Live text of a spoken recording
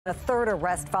A third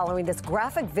arrest following this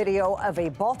graphic video of a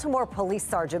Baltimore police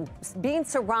sergeant being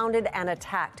surrounded and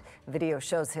attacked. Video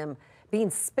shows him being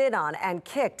spit on and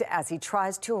kicked as he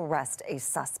tries to arrest a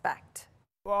suspect.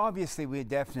 Well, obviously, we're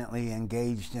definitely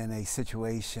engaged in a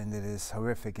situation that is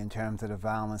horrific in terms of the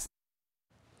violence.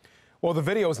 Well, the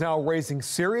video is now raising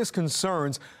serious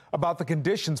concerns about the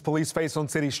conditions police face on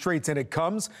city streets, and it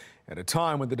comes at a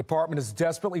time when the department is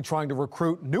desperately trying to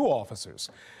recruit new officers.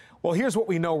 Well, here's what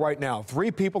we know right now.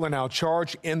 3 people are now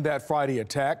charged in that Friday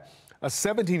attack. A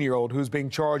 17-year-old who's being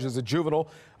charged as a juvenile,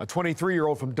 a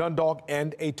 23-year-old from Dundalk,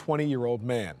 and a 20-year-old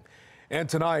man. And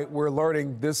tonight, we're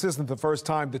learning this isn't the first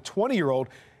time the 20-year-old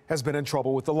has been in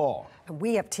trouble with the law.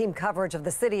 We have team coverage of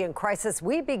the city in crisis.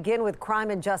 We begin with Crime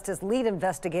and Justice lead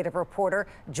investigative reporter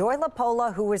Joy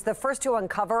LaPola, who was the first to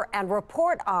uncover and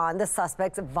report on the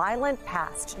suspect's violent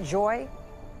past. Joy?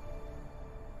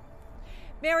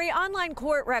 Mary, online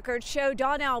court records show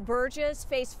Donnell Burgess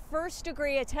faced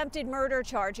first-degree attempted murder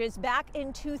charges back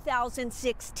in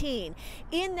 2016.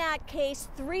 In that case,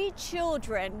 3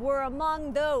 children were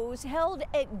among those held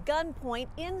at gunpoint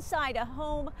inside a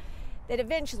home that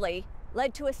eventually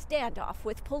led to a standoff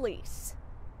with police.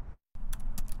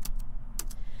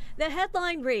 The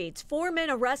headline reads, 4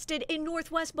 men arrested in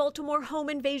Northwest Baltimore home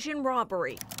invasion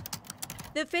robbery.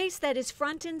 The face that is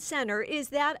front and center is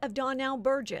that of Donnell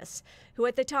Burgess, who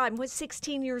at the time was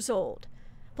 16 years old.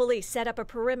 Police set up a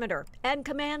perimeter and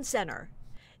command center.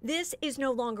 This is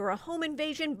no longer a home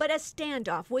invasion, but a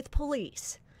standoff with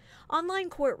police. Online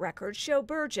court records show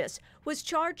Burgess was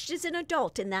charged as an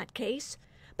adult in that case,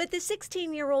 but the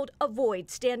 16-year-old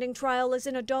avoids standing trial as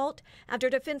an adult after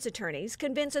defense attorneys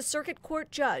convince a circuit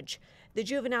court judge the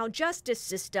juvenile justice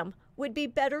system would be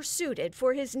better suited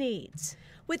for his needs.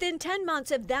 Within 10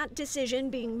 months of that decision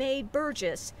being made,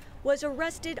 Burgess was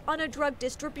arrested on a drug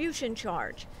distribution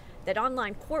charge that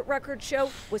online court records show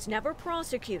was never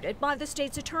prosecuted by the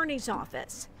state's attorney's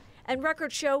office. And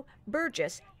records show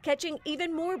Burgess catching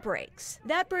even more breaks.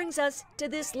 That brings us to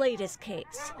this latest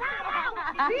case.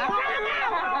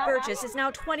 Burgess is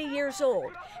now 20 years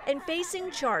old and facing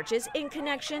charges in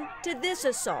connection to this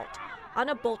assault on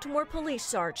a Baltimore police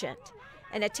sergeant.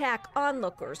 An attack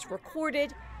onlookers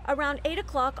recorded around 8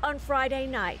 o'clock on Friday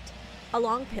night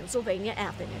along Pennsylvania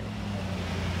Avenue.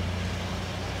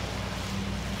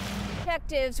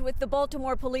 Detectives with the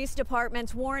Baltimore Police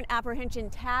Department's Warrant Apprehension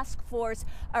Task Force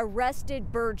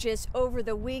arrested Burgess over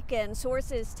the weekend.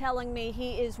 Sources telling me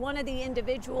he is one of the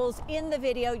individuals in the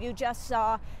video you just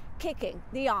saw kicking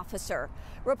the officer.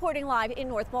 Reporting live in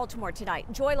North Baltimore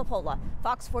tonight, Joy LaPola,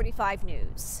 Fox 45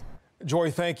 News.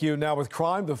 Joy, thank you. Now with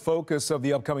crime, the focus of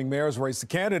the upcoming mayor's race, the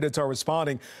candidates are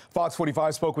responding. Fox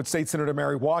 45 spoke with State Senator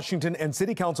Mary Washington and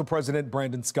City Council President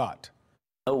Brandon Scott.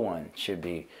 No one should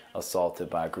be assaulted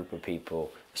by a group of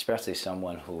people, especially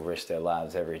someone who risks their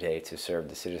lives every day to serve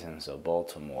the citizens of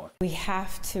Baltimore. We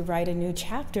have to write a new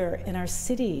chapter in our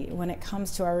city when it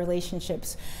comes to our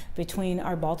relationships between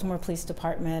our Baltimore Police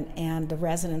Department and the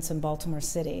residents in Baltimore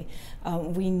City.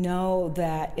 We know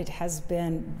that there's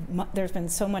been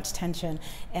so much tension,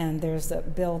 and there's a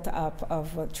build-up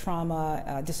of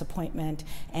trauma, disappointment,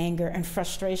 anger, and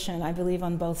frustration, I believe,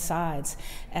 on both sides.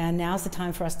 And now's the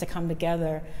time for us to come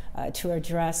together to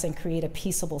address and create a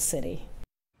peaceable city.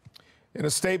 In a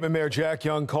statement, Mayor Jack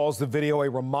Young calls the video a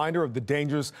reminder of the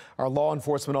dangers our law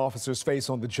enforcement officers face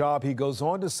on the job. He goes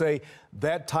on to say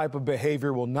that type of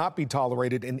behavior will not be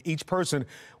tolerated and each person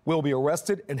will be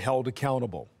arrested and held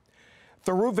accountable.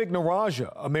 Tharu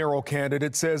Vignaraja, a mayoral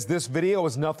candidate, says this video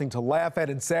is nothing to laugh at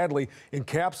and sadly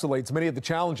encapsulates many of the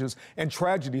challenges and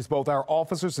tragedies both our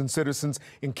officers and citizens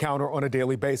encounter on a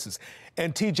daily basis.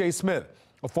 And T.J. Smith,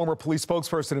 a former police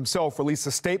spokesperson himself, released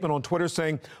a statement on Twitter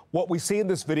saying what we see in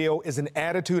this video is an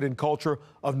attitude and culture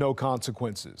of no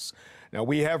consequences. Now,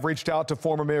 we have reached out to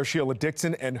former Mayor Sheila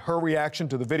Dixon and her reaction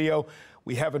to the video.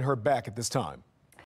 We haven't heard back at this time.